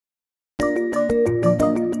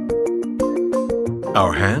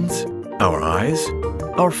Our hands, our eyes,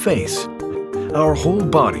 our face. Our whole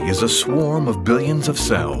body is a swarm of billions of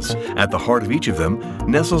cells. At the heart of each of them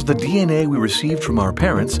nestles the DNA we received from our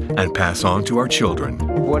parents and pass on to our children.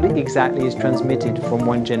 What exactly is transmitted from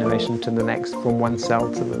one generation to the next, from one cell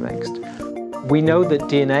to the next? We know that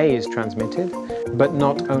DNA is transmitted, but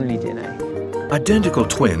not only DNA. Identical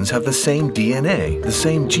twins have the same DNA, the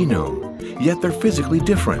same genome, yet they're physically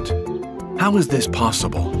different. How is this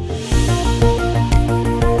possible?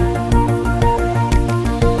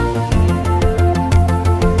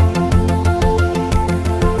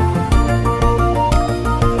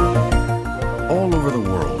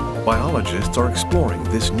 Biologists are exploring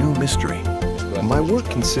this new mystery. My work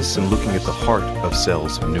consists in looking at the heart of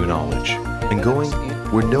cells of new knowledge and going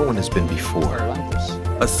where no one has been before.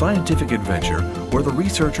 A scientific adventure where the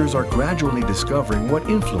researchers are gradually discovering what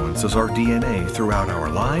influences our DNA throughout our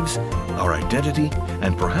lives, our identity,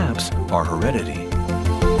 and perhaps our heredity.